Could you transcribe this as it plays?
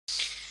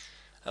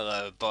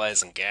Hello,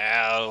 boys and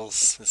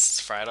gals. This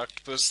is Fried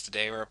Octopus.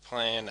 Today we're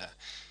playing a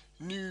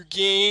new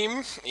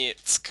game.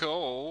 It's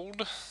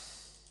called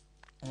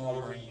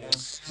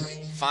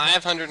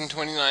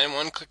 529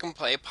 One Click and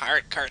Play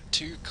Pirate Kart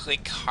 2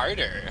 Click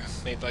Harder,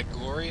 made by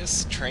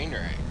Glorious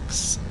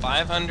Trainwrecks.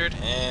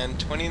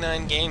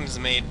 529 games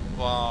made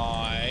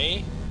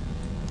by,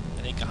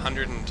 I think,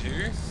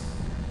 102?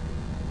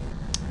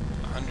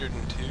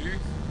 102?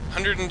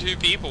 102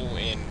 people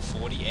in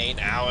 48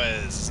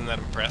 hours. Isn't that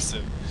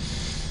impressive?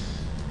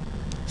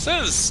 So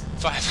there's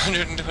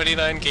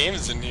 529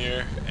 games in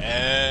here,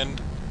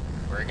 and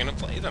we're gonna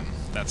play them.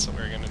 That's what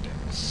we're gonna do.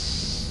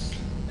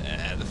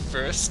 The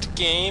first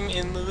game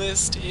in the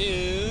list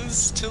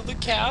is Till the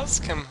Cows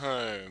Come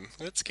Home.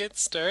 Let's get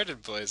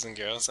started, boys and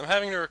girls. I'm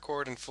having to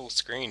record in full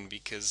screen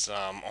because,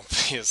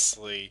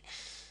 obviously,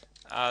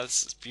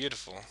 this is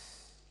beautiful.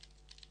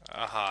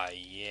 Aha,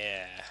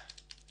 yeah.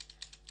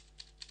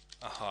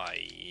 Aha,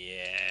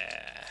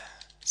 yeah.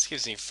 This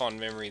gives me fond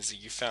memories that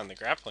you found the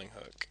grappling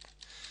hook.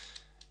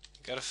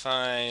 Gotta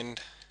find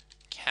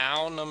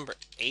cow number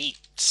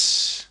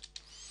 8.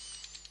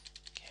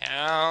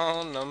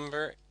 Cow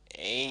number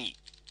 8.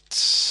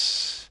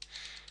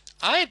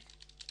 I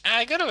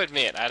gotta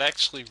admit, I'd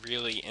actually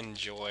really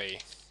enjoy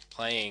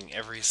playing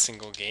every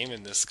single game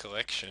in this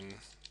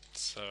collection.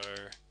 So,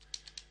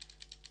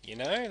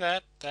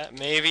 that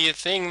may be a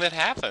thing that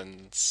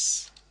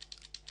happens.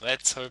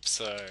 Let's hope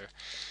so.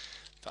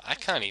 But I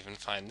can't even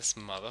find this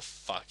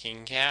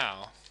motherfucking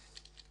cow.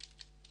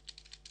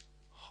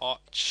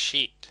 Hot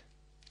shit.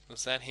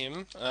 Was that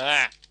him?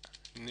 Ah!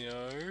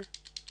 No.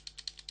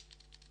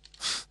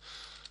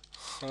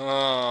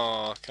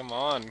 Oh, come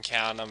on,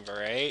 cow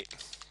number 8.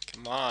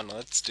 Come on,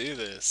 let's do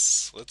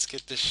this. Let's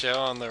get this show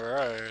on the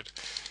road.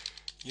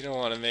 You don't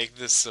want to make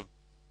this a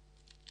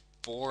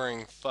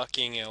boring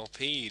fucking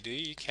LP, do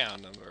you, cow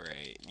number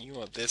 8? You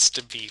want this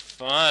to be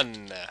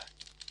fun.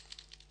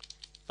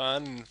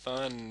 Fun,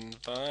 fun,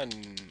 fun.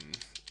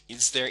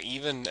 Is there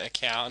even a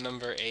cow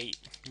number 8?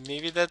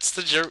 Maybe that's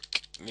the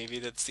joke. Maybe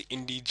that's the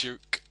indie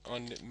joke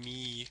on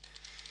me,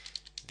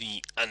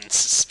 the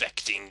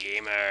unsuspecting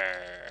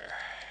gamer.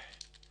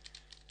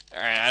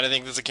 Alright, I don't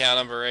think there's a cow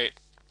number 8.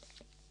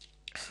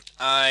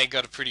 I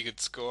got a pretty good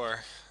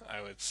score,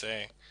 I would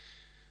say.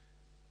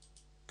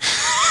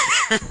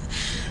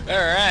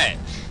 Alright,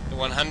 the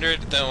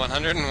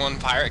 101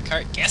 Pirate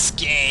Kart Guess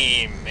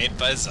Game, made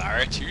by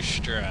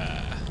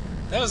Zarathustra.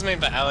 That was made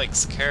by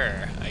Alex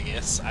Kerr, I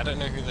guess. I don't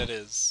know who that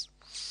is.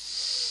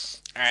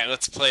 Alright,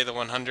 let's play the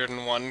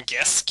 101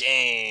 Guess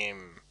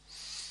Game.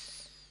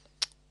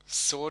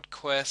 Sword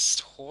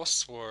Quest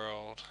Horse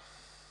World.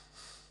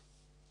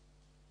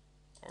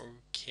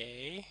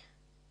 Okay.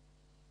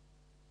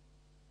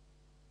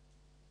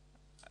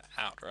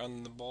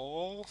 Outrun the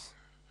ball.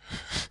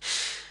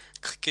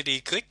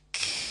 Clickety click.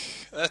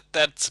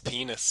 That's a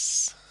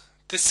penis.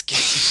 This game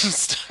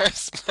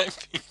stars my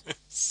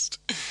penis.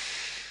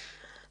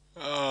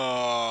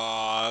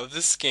 Oh,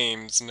 this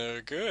game's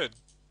no good.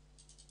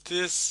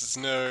 This is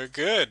no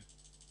good.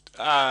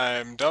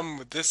 I'm done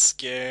with this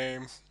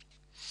game.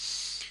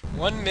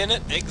 1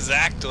 minute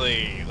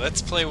exactly.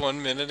 Let's play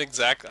 1 minute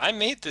exactly. I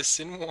made this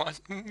in 1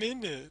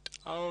 minute.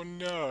 Oh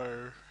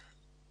no.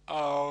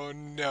 Oh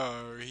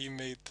no, he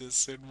made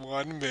this in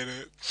 1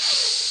 minute.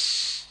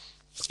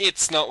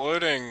 It's not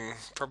loading.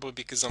 Probably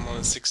because I'm on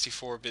a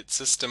 64-bit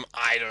system.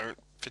 I don't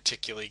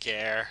particularly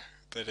care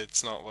that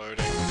it's not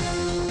loading.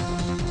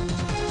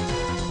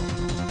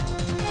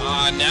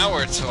 Ah, now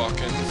we're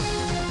talking.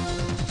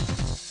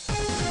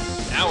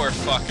 Now we're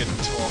fucking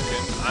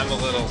talking. I'm a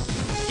little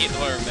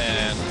Hitler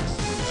man.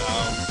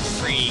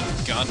 Freeing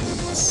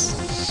guns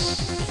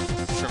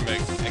from a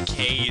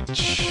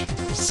cage,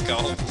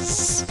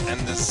 skulls, and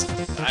this.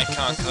 I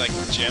can't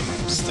collect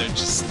gems. They're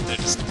just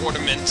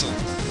ornamental.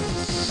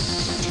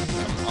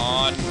 Come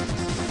on,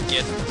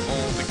 get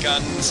all the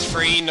guns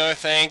free. No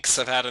thanks.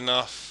 I've had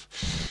enough.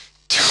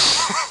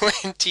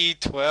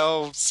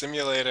 2012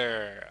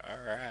 simulator. All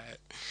right.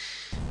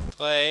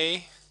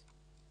 Play.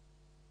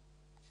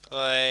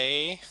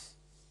 Play.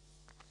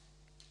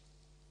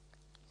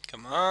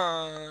 Come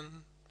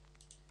on.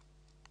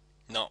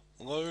 Not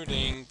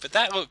loading, but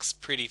that looks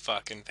pretty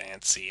fucking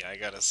fancy, I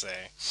gotta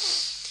say.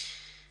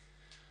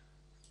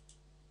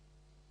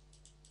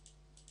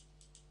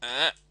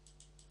 Uh,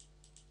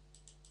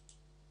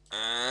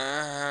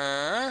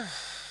 uh,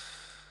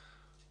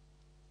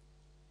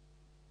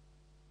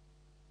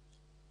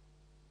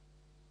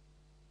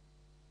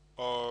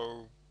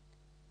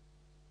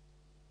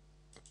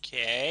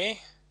 okay.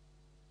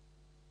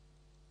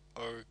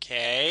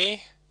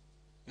 Okay.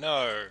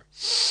 No.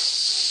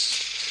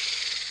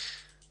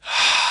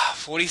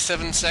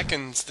 47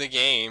 seconds, the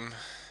game.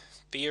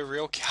 Be a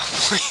real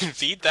cowboy and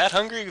feed that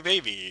hungry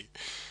baby.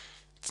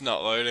 It's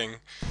not loading.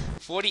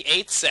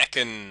 48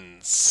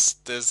 seconds.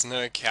 There's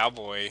no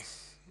cowboy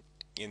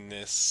in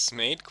this.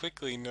 Made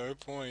quickly, no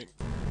point.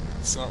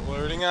 It's not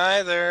loading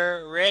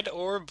either. Red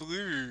or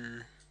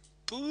blue?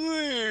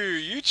 Blue!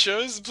 You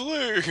chose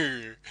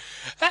blue!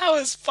 That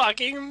was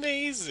fucking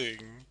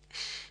amazing!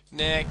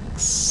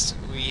 Next,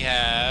 we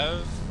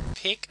have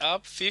Pick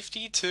Up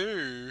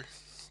 52,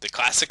 the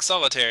classic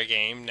solitaire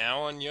game,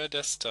 now on your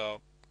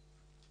desktop.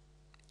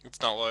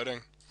 It's not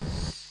loading.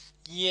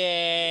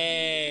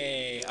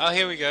 Yay! Oh,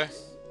 here we go.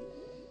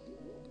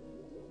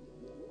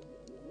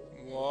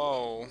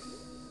 Whoa.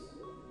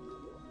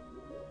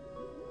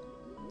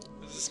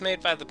 Was this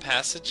made by the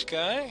Passage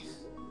guy?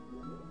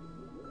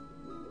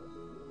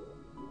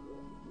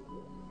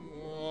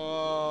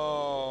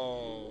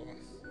 Whoa.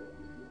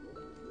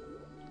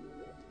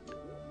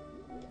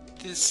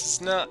 This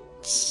is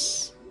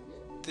nuts.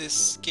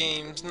 This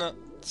game's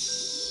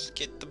nuts.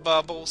 Get the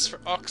bubbles for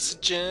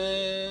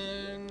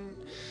oxygen.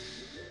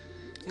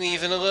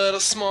 Leaving a little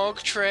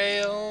smoke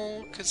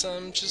trail, 'cause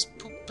I'm just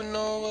pooping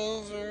all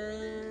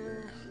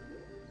over.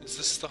 Is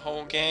this the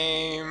whole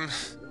game?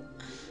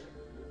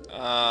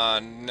 Ah,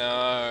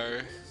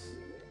 no.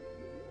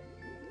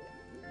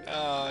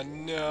 Oh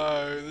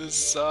no, this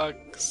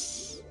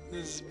sucks.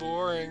 This is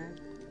boring.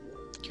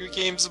 Your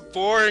game's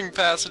boring,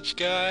 Passage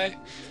guy.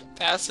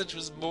 Passage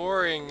was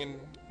boring, and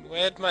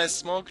where'd my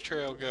smoke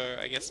trail go?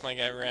 I guess my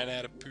guy ran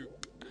out of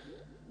poop.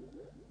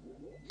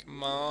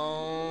 Come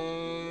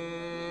on.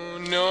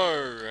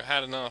 No,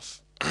 had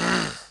enough.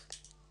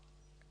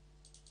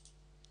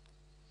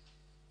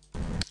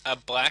 A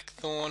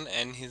Blackthorn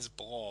and his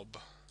blob.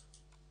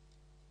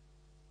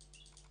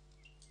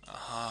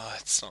 Ah,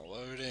 it's not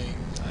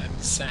loading.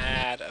 I'm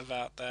sad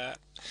about that.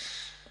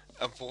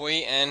 A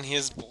boy and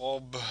his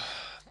blob.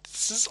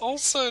 This is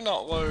also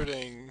not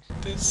loading.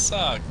 This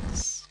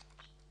sucks.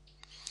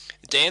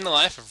 A Day in the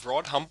Life of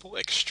Rod Humble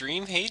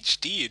Extreme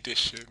HD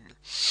Edition.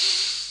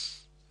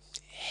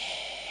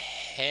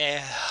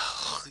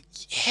 Hell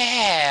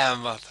yeah,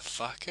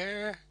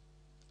 motherfucker.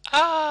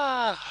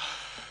 Ah!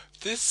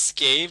 This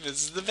game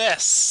is the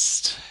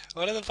best.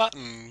 What are the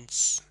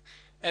buttons?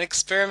 An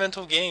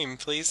experimental game.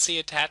 Please see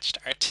attached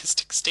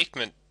artistic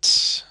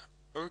statement.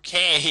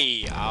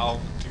 Okay,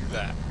 I'll do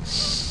that.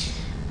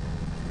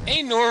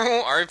 A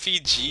normal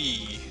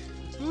RPG.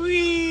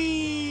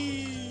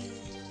 Whee!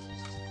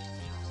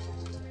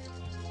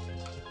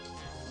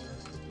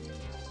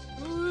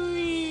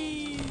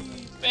 Whee!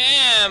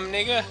 Bam,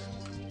 nigga!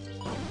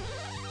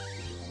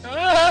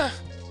 Ah!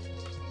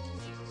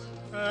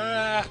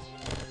 Ah!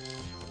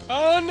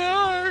 Oh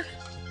no!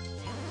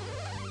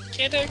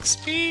 Get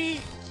XP!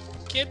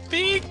 Get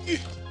big!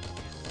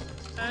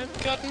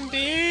 I've gotten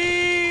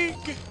big!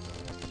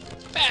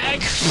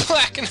 Bag of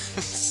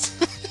blackness!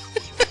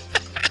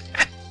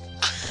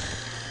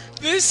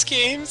 This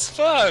game's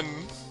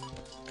fun!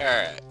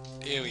 Alright,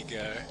 here we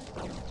go.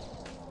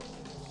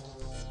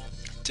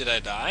 Did I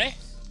die?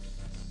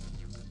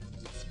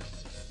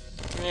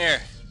 Come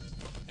here.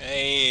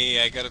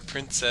 Hey, I got a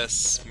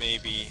princess,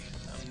 maybe.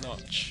 I'm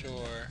not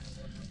sure.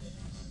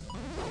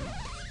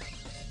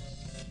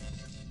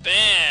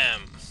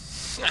 Bam!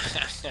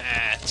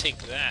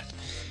 Take that.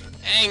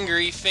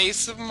 Angry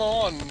face of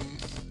Mon.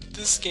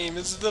 This game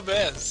is the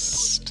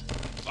best.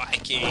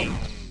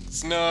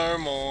 Vikings, no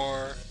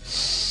more.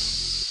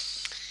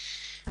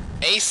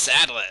 A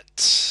Saddlet.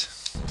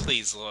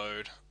 Please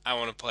load. I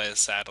want to play a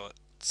Saddlet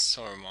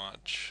so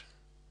much.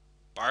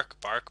 Bark,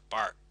 bark,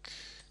 bark.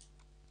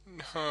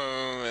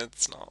 No,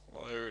 it's not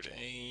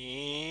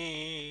loading.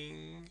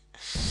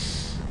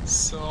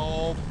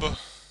 Sob.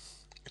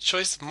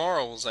 Choice of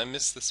Morals, I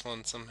missed this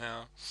one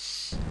somehow.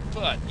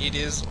 But it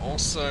is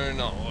also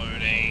not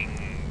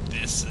loading.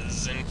 This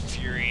is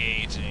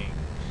infuriating.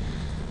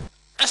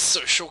 A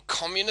social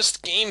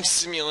communist game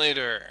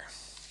simulator.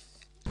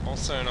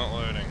 Also not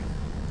loading.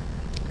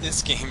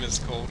 This game is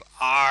called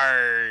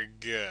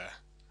ARG.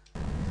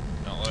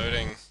 Not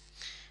loading.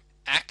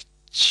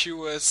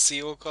 Actua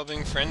Seal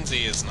Clubbing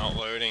Frenzy is not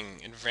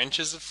loading.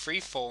 Adventures of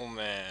Freefall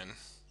Man.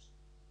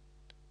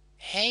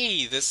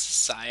 Hey, this is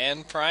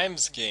Cyan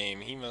Prime's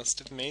game. He must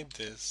have made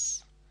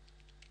this.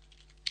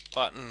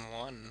 Button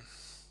 1.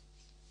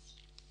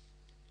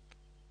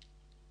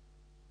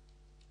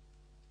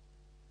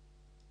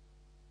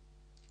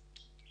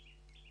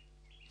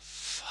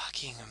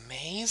 Fucking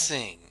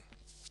amazing.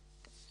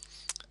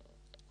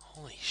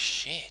 Holy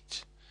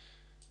shit.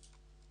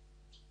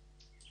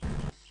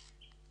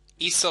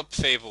 Aesop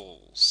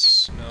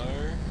Fables.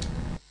 No.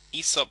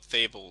 Aesop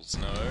Fables.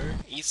 No.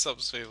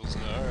 Aesop's Fables.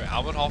 No.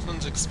 Albert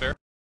Hoffman's Experiment.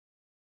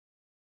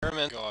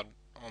 God.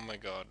 Oh my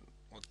god.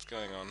 What's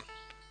going on?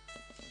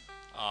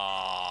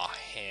 Aw, oh,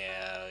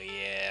 hell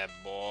yeah,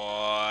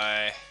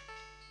 boy.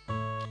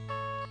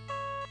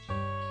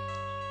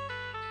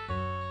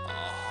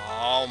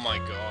 Oh my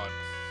god.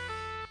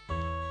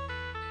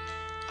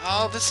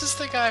 Oh, this is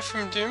the guy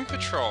from Doom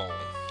Patrol.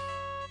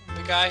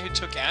 The guy who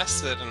took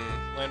acid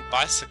and went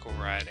bicycle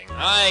riding.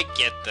 I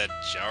get the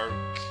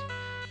joke.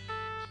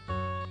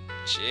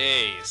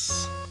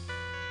 Jeez.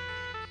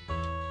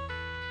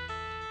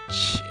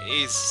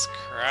 Jesus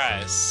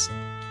Christ.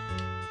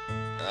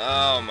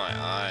 Oh, my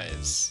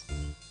eyes.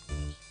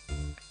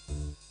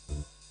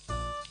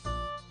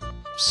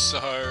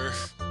 So...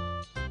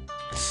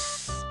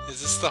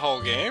 is this the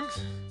whole game?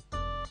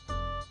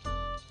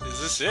 Is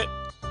this it?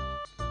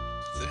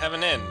 Is Does it have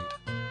an end?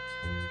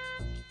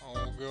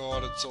 Oh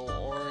god, it's all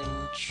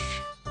orange.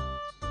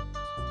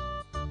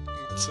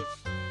 It's a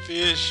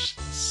fish.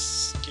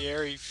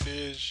 Scary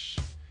fish.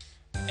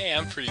 Hey,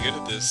 I'm pretty good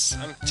at this.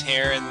 I'm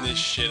tearing this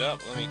shit up,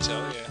 let me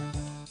tell you.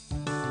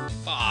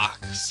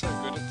 Fuck, so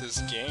good at this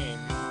game.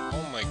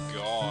 Oh my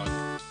god.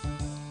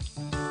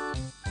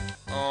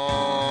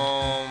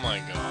 Oh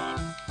my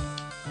god.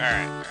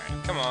 Alright,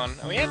 come on.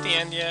 Are we at the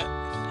end yet?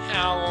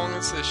 How long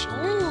is this?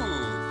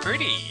 Ooh,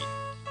 pretty.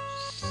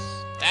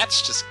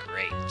 That's just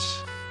great.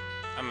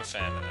 I'm a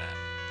fan of that.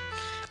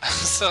 I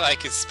also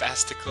like his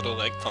spastic little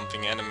leg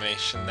pumping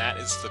animation. That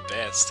is the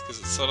best, because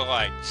it's sort of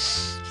like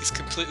he's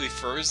completely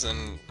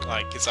frozen,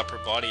 like his upper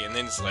body, and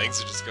then his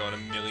legs are just going a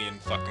million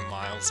fucking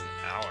miles an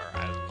hour.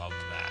 I love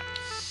that.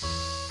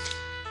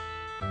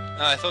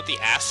 I thought the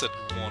acid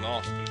had worn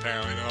off, but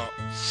apparently not.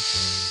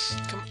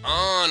 Come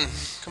on,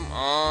 come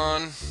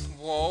on.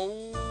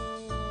 Whoa,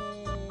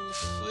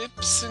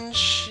 flips and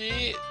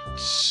shit.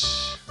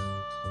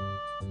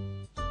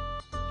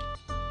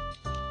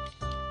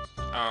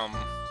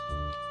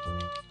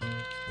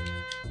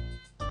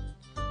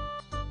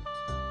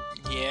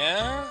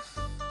 Yeah?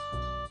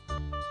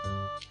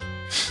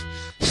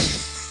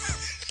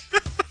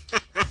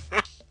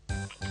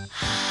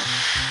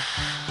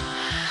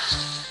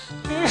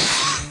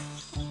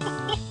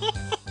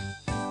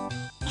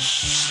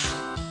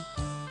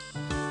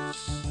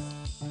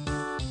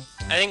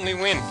 I think we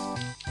win.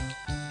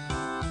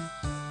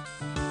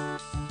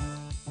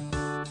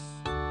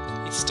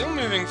 He's still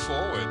moving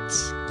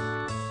forwards.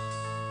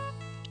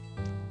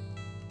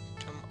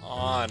 Come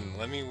on,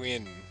 let me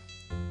win.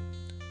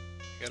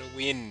 I gotta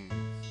win.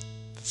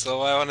 That's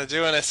all I want to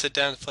do when I sit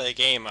down to play a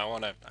game. I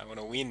wanna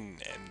win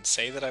and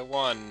say that I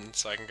won,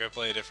 so I can go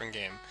play a different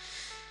game.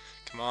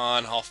 Come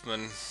on,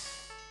 Hoffman.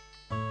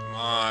 Come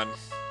on.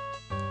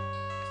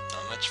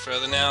 Not much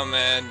further now,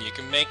 man. You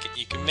can make it.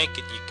 You can make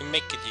it. You can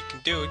make it. You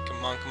can do it.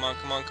 Come on, come on,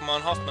 come on, come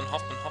on, Hoffman,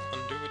 Hoffman, Hoffman.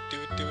 Do it, do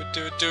it, do it,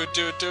 do it, do it,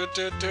 do it, do it,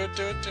 do it, do it,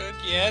 do it, do it.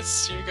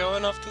 Yes, you're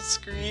going off the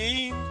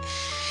screen.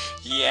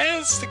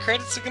 Yes, the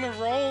credits are gonna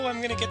roll.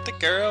 I'm gonna get the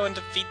girl and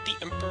defeat the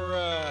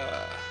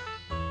Emperor.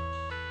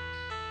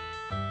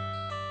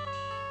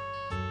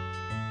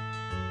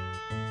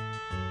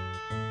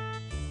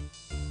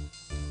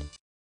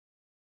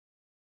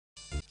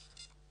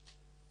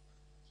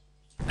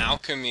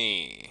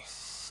 Alchemy.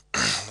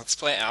 Let's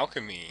play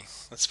alchemy.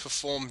 Let's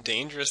perform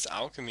dangerous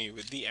alchemy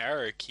with the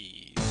arrow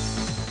keys.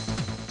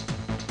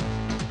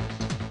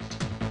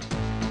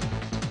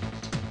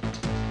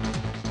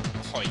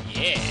 Oh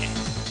yeah!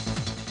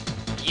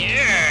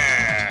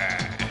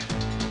 Yeah!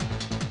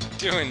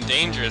 Doing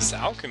dangerous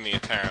alchemy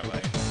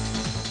apparently.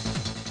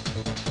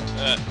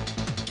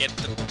 Get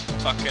the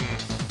fucking...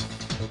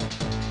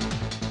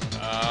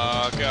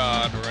 Oh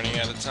god, we're running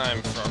out of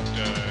time,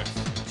 Frogdo.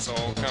 It's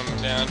all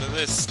coming down to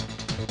this.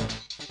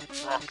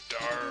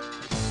 Frogdo.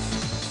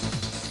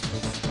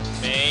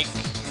 Make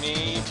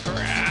me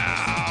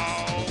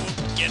proud.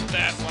 Get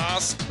that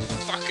last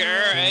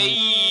fucker.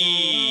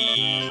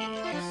 Hey.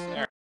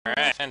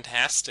 Alright,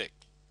 fantastic.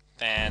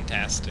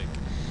 Fantastic.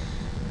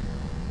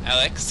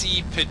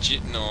 Alexei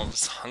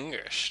Pajitnov's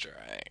Hunger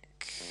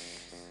Strike.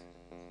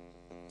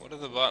 What are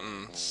the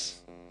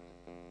buttons?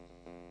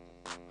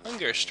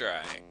 Hunger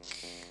Strike.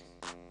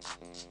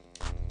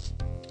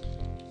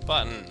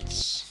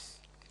 Buttons.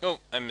 Oh,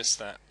 I missed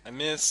that. I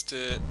missed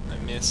it. I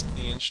missed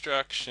the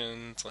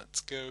instructions. Let's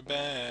go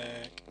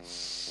back.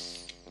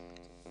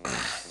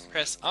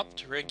 Press up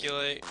to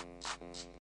regulate.